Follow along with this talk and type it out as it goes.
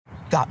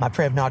Got my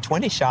Prevnar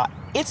 20 shot.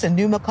 It's a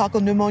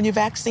pneumococcal pneumonia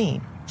vaccine.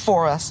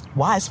 For us,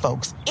 wise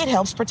folks, it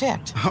helps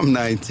protect. I'm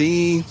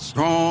 19,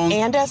 strong.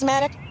 And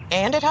asthmatic,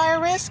 and at higher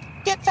risk.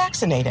 Get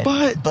vaccinated.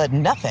 But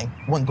nothing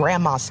when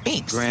grandma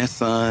speaks.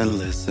 Grandson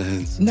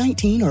listens.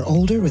 19 or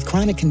older with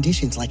chronic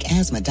conditions like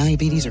asthma,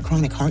 diabetes, or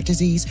chronic heart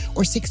disease,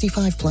 or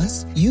 65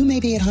 plus, you may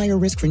be at higher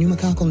risk for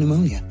pneumococcal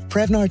pneumonia.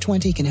 Prevnar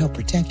 20 can help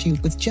protect you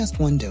with just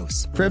one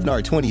dose.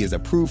 Prevnar 20 is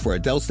approved for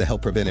adults to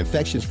help prevent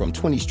infections from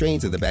 20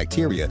 strains of the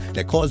bacteria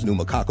that cause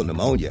pneumococcal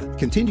pneumonia.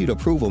 Continued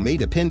approval may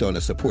depend on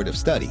a supportive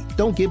study.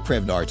 Don't get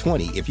Prevnar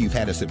 20 if you've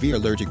had a severe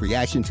allergic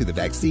reaction to the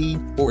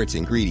vaccine or its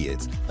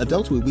ingredients.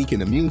 Adults with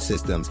weakened immune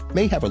systems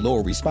may have a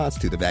lower response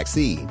to the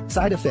vaccine.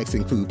 Side effects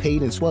include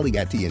pain and swelling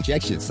at the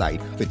injection site,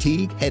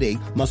 fatigue, headache,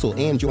 muscle,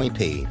 and joint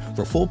pain.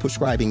 For full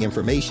prescribing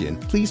information,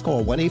 please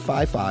call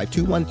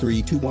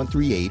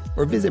 1-855-213-2138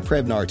 or visit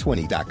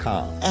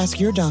Prevnar20.com. Ask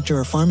your doctor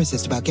or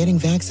pharmacist about getting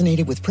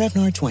vaccinated with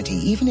Prevnar 20,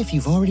 even if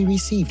you've already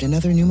received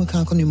another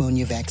pneumococcal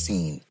pneumonia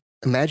vaccine.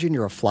 Imagine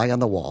you're a fly on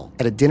the wall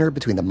at a dinner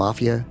between the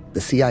mafia,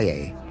 the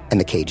CIA, and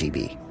the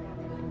KGB.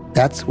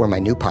 That's where my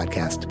new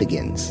podcast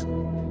begins.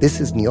 This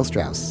is Neil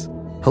Strauss,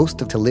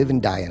 host of To Live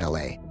and Die in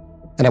LA.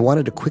 And I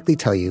wanted to quickly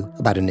tell you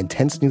about an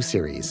intense new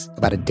series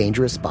about a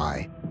dangerous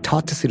spy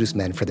taught to seduce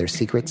men for their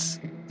secrets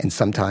and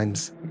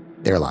sometimes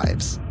their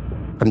lives.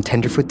 From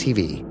Tenderfoot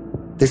TV,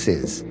 this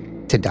is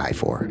To Die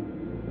For.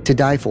 To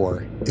Die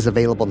For is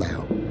available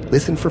now.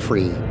 Listen for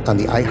free on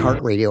the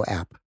iHeartRadio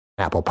app,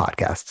 Apple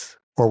Podcasts,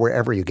 or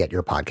wherever you get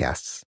your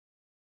podcasts.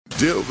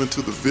 Delve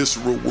into the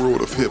visceral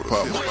world of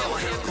hip-hop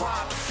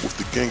with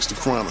the Gangster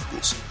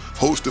Chronicles.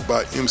 Hosted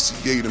by MC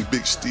Gate and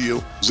Big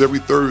Steel. Every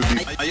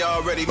Thursday, a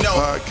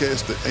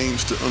podcast that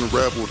aims to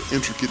unravel the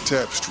intricate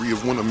tapestry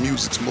of one of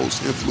music's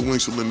most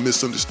influential and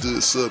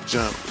misunderstood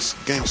subgenres,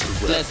 gangster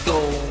rap. Let's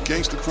go.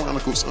 Gangster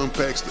Chronicles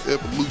unpacks the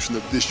evolution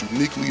of this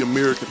uniquely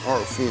American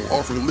art form,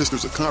 offering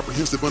listeners a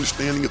comprehensive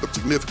understanding of the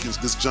significance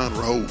this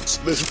genre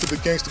holds. Listen to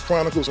the Gangster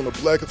Chronicles on the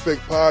Black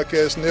Effect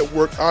Podcast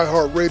Network,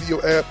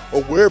 iHeartRadio app,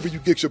 or wherever you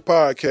get your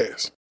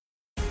podcasts.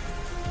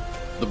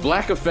 The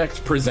Black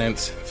Effect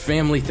presents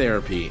Family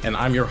Therapy, and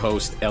I'm your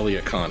host,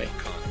 Elliot Connie.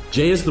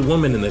 Jay is the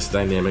woman in this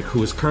dynamic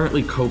who is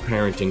currently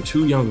co-parenting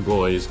 2 young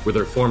boys with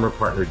her former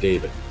partner,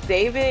 David.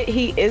 David,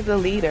 he is a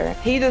leader.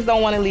 He just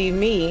don't want to leave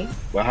me.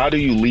 But how do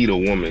you lead a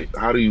woman?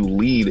 How do you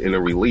lead in a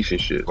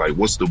relationship? Like,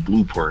 what's the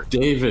blueprint?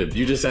 David,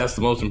 you just asked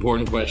the most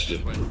important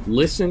question.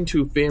 Listen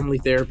to Family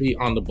Therapy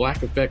on the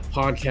Black Effect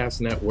Podcast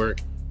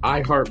Network,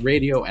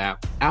 iHeartRadio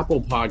app, Apple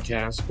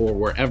Podcasts, or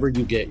wherever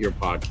you get your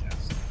podcasts.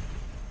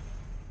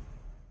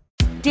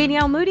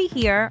 Danielle Moody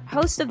here,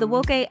 host of the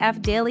Woke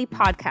AF Daily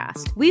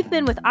podcast. We've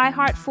been with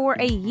iHeart for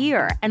a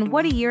year, and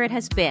what a year it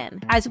has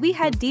been. As we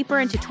head deeper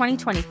into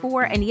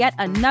 2024 and yet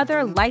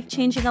another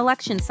life-changing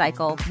election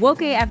cycle,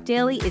 Woke AF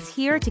Daily is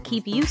here to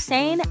keep you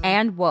sane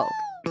and woke.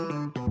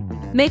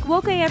 Make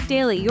Woke AF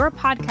Daily your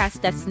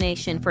podcast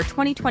destination for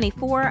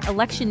 2024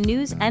 election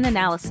news and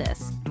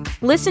analysis.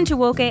 Listen to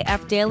Woke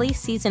AF Daily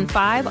Season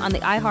 5 on the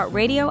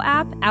iHeartRadio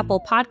app, Apple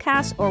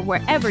Podcasts, or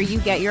wherever you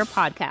get your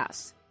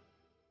podcasts.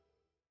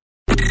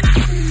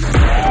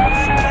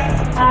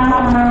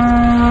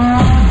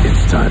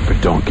 It's time for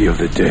Donkey of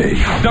the Day.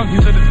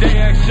 Donkeys of the Day,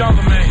 ask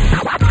Charlemagne.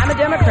 I'm a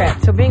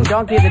Democrat, so being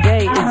Donkey of the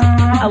Day is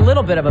a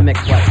little bit of a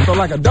mixed blessing. So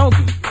like a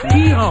donkey.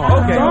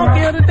 Hee-haw. Okay.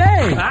 Donkey of the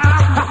Day.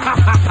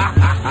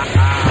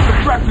 The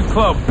Breakfast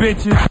Club,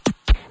 bitches.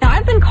 Now,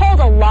 I've been called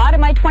a lot in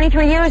my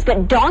 23 years,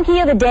 but Donkey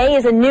of the Day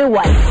is a new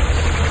one.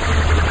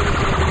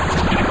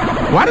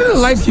 Why do the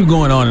lights keep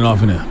going on and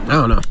off in there? I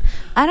don't know.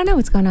 I don't know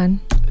what's going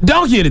on.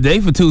 Donkey of the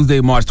Day for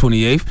Tuesday, March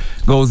 28th,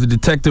 goes to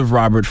Detective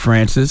Robert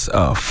Francis,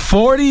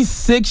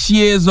 46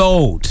 years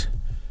old,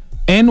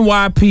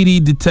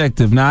 NYPD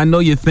detective. Now, I know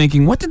you're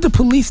thinking, what did the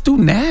police do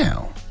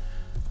now?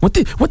 What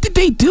did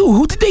they do?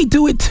 Who did they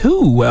do it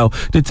to? Well,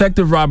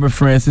 Detective Robert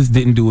Francis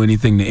didn't do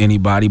anything to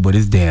anybody but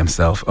his damn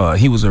self.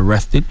 He was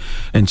arrested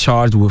and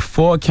charged with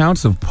 4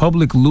 counts of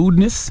public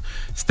lewdness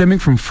stemming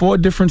from 4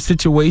 different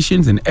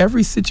situations, and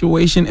every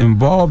situation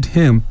involved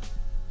him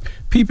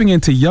peeping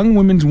into young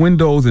women's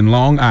windows in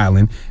Long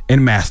Island and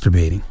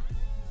masturbating.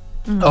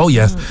 Oh,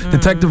 yes.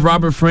 Detective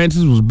Robert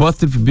Francis was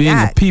busted for being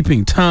a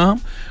peeping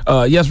Tom.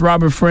 Yes,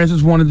 Robert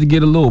Francis wanted to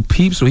get a little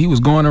peep, so he was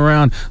going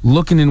around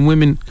looking in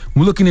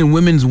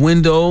women's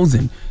windows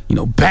and,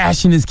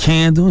 bashing his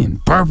candle and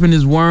burping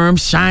his worm,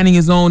 shining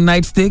his own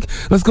nightstick.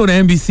 Let's go to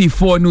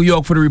NBC4 New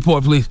York for the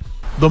report, please.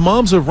 The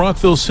moms of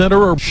Rockville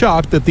Center are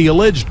shocked that the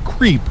alleged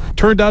creep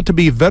turned out to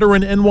be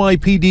veteran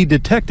NYPD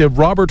detective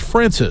Robert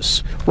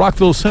Francis.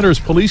 Rockville Center's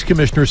police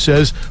commissioner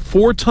says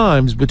 4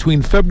 times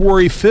between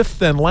February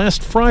 5th and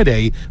last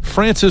Friday,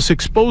 Francis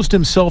exposed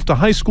himself to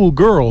high school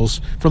girls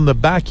from the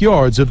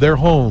backyards of their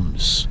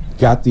homes.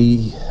 got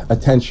the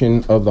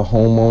attention of the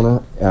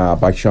homeowner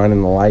by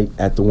shining the light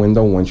at the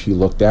window. When she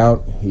looked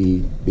out, he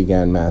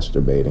began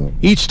masturbating.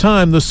 Each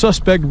time the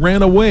suspect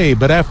ran away,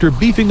 but after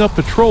beefing up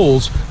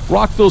patrols,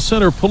 Rockville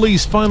Center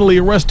police finally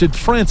arrested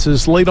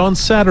Francis late on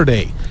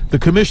Saturday. The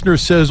commissioner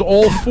says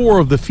all 4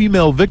 of the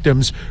female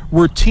victims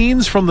were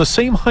teens from the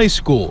same high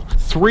school,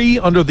 3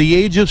 under the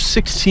age of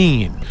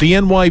 16. The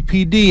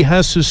NYPD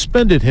has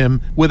suspended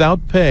him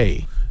without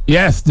pay.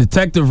 Yes,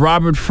 Detective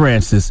Robert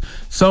Francis.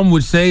 Some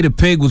would say the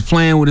pig was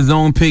playing with his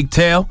own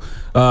pigtail.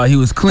 He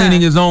was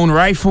cleaning his own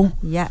rifle.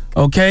 Yeah.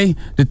 Okay?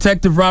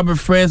 Detective Robert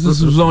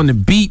Francis was on the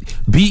beat,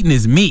 beating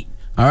his meat.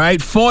 All right?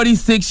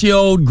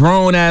 46-year-old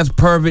grown-ass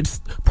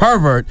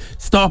pervert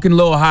stalking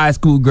little high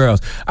school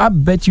girls. I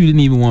bet you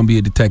didn't even want to be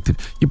a detective.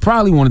 You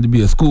probably wanted to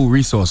be a school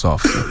resource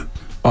officer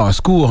or a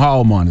school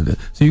hall monitor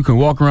so you can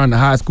walk around the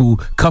high school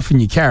cuffing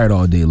your carrot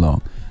all day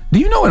long. Do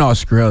you know in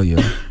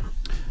Australia...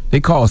 they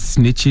call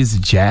snitches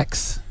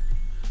jacks.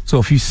 So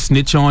if you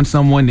snitch on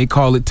someone, they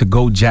call it to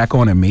go jack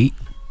on a mate.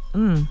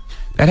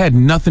 That had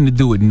nothing to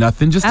do with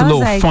nothing. Just a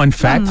little fun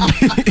fact.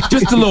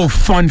 Just a little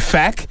fun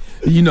fact,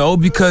 you know,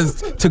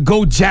 because to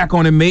go jack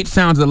on a mate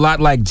sounds a lot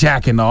like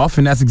jacking off,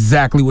 and that's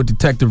exactly what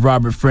Detective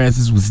Robert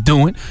Francis was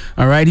doing.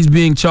 All right, he's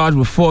being charged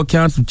with 4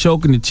 counts of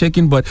choking the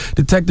chicken, but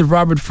Detective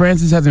Robert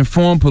Francis has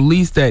informed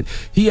police that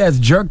he has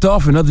jerked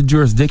off in other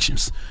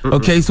jurisdictions.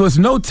 Okay, so it's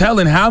no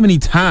telling how many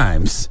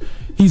times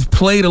he's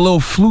played a little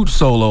flute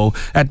solo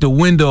at the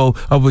window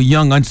of a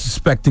young,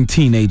 unsuspecting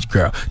teenage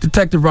girl.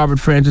 Detective Robert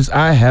Francis,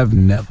 I have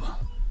never.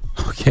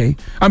 Okay?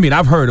 I mean,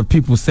 I've heard of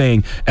people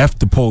saying F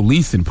the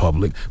police in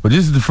public, but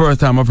this is the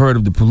first time I've heard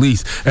of the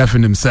police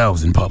effing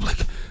themselves in public.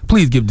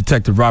 Please give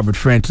Detective Robert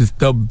Francis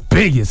the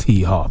biggest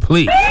hee-haw,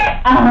 please.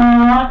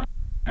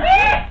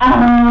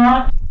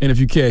 And if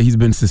you care, he's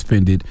been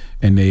suspended,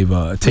 and they've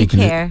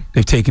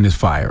taken his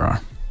firearm.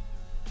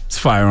 His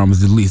firearm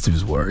is the least of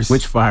his worries.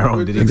 Which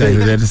firearm did he take?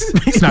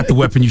 Exactly. It's not the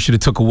weapon you should have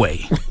took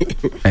away.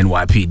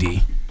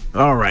 NYPD.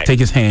 All right. Take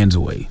his hands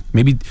away.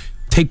 Maybe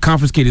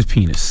confiscate his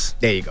penis.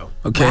 There you go.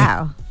 Okay.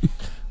 Wow.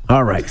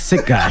 All right.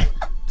 Sick guy.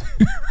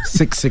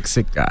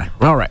 sick guy.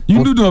 All right.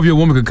 You do know if your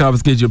woman could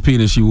confiscate your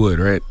penis, she would,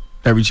 right?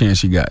 Every chance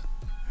she got.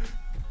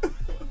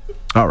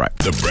 All right.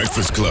 The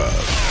Breakfast Club.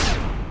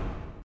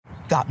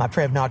 Got my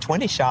Prevnar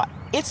 20 shot.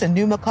 It's a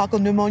pneumococcal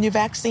pneumonia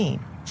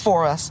vaccine.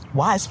 For us,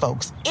 wise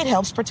folks, it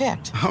helps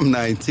protect. I'm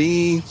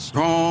 19,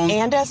 strong.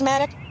 And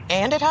asthmatic,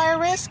 and at higher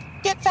risk.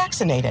 Get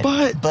vaccinated.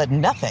 But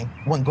nothing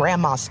when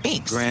grandma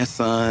speaks.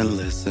 Grandson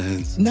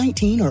listens.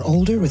 19 or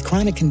older with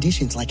chronic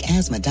conditions like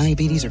asthma,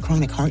 diabetes, or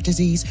chronic heart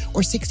disease,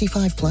 or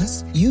 65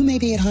 plus, you may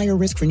be at higher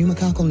risk for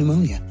pneumococcal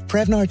pneumonia.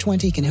 Prevnar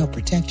 20 can help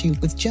protect you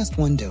with just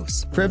 1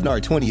 dose.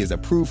 Prevnar 20 is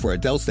approved for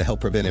adults to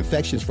help prevent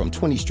infections from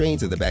 20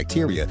 strains of the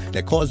bacteria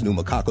that cause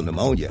pneumococcal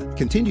pneumonia.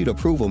 Continued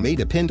approval may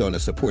depend on a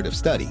supportive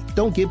study.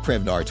 Don't give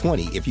Prevnar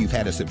 20 if you've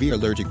had a severe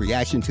allergic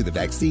reaction to the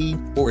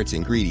vaccine or its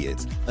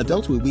ingredients.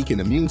 Adults with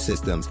weakened immune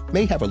systems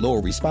may have a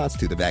lower response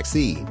to the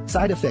vaccine.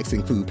 Side effects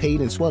include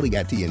pain and swelling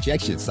at the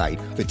injection site,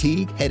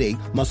 fatigue, headache,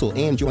 muscle,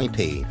 and joint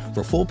pain.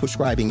 For full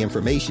prescribing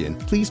information,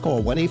 please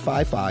call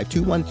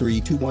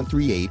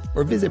 1-855-213-2138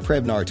 or visit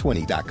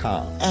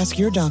Prevnar20.com. Ask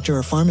your doctor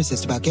or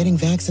pharmacist about getting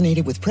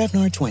vaccinated with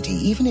Prevnar 20,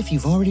 even if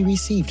you've already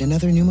received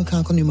another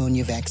pneumococcal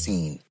pneumonia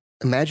vaccine.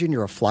 Imagine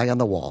you're a fly on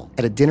the wall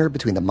at a dinner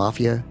between the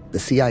mafia, the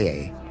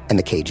CIA, and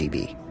the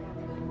KGB.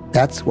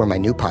 That's where my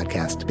new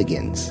podcast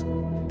begins.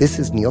 This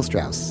is Neil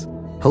Strauss,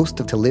 host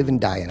of To Live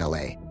and Die in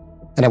LA,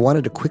 and I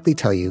wanted to quickly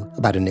tell you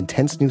about an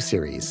intense new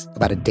series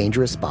about a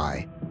dangerous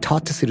spy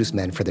taught to seduce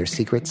men for their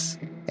secrets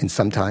and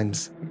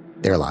sometimes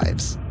their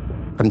lives.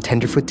 From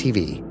Tenderfoot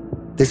TV,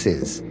 this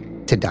is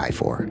To Die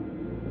For.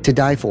 To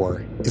Die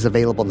For is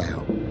available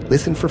now.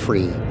 Listen for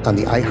free on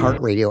the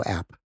iHeartRadio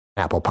app,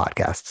 Apple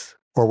Podcasts,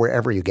 or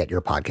wherever you get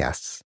your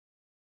podcasts.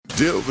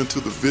 Delve into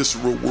the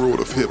visceral world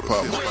of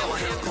hip-hop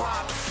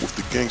with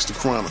the Gangster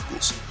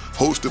Chronicles,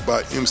 hosted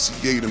by MC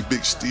Gate and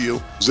Big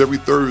Steel. Every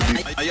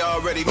Thursday, a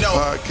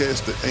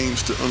podcast that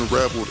aims to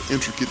unravel the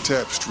intricate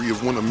tapestry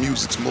of one of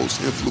music's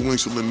most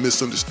influential and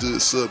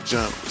misunderstood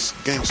subgenres,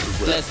 gangster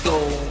rap. Let's go.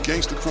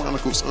 Gangster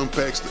Chronicles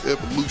unpacks the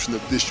evolution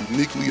of this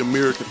uniquely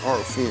American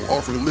art form,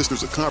 offering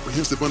listeners a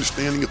comprehensive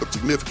understanding of the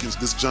significance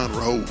this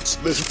genre holds.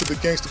 Listen to the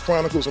Gangster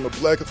Chronicles on the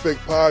Black Effect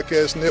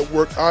Podcast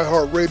Network,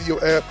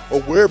 iHeartRadio app, or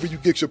wherever you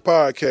get your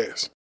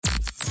podcasts.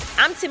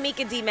 I'm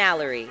Tamika D.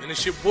 Mallory. And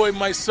it's your boy,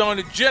 my son,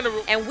 the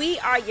General. And we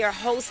are your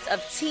hosts of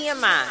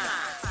TMI.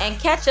 And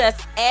catch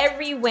us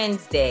every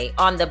Wednesday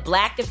on the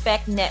Black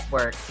Effect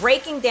Network,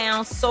 breaking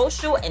down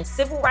social and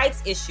civil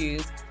rights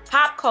issues,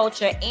 pop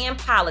culture, and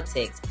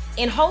politics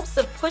in hopes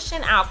of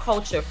pushing our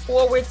culture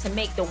forward to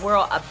make the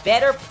world a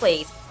better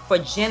place for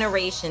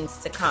generations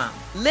to come.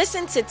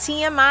 Listen to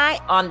TMI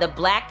on the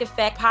Black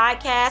Effect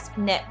Podcast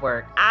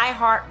Network,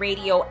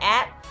 iHeartRadio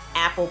app,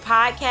 Apple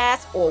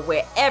Podcasts, or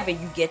wherever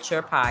you get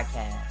your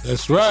podcasts.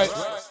 That's right.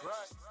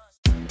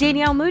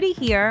 Danielle Moody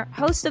here,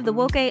 host of the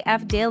Woke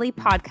AF Daily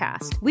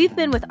podcast. We've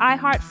been with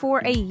iHeart for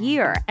a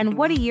year, and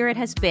what a year it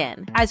has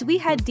been. As we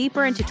head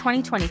deeper into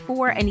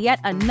 2024 and yet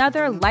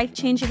another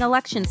life-changing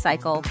election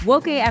cycle,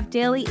 Woke AF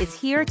Daily is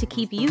here to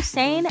keep you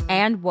sane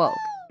and woke.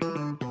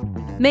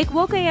 Make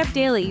Woke AF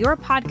Daily your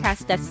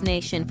podcast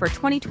destination for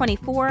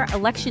 2024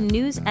 election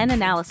news and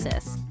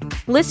analysis.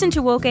 Listen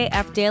to Woke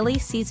AF Daily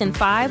Season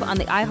 5 on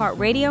the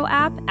iHeartRadio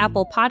app,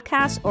 Apple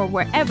Podcasts, or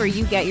wherever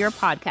you get your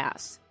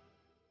podcasts.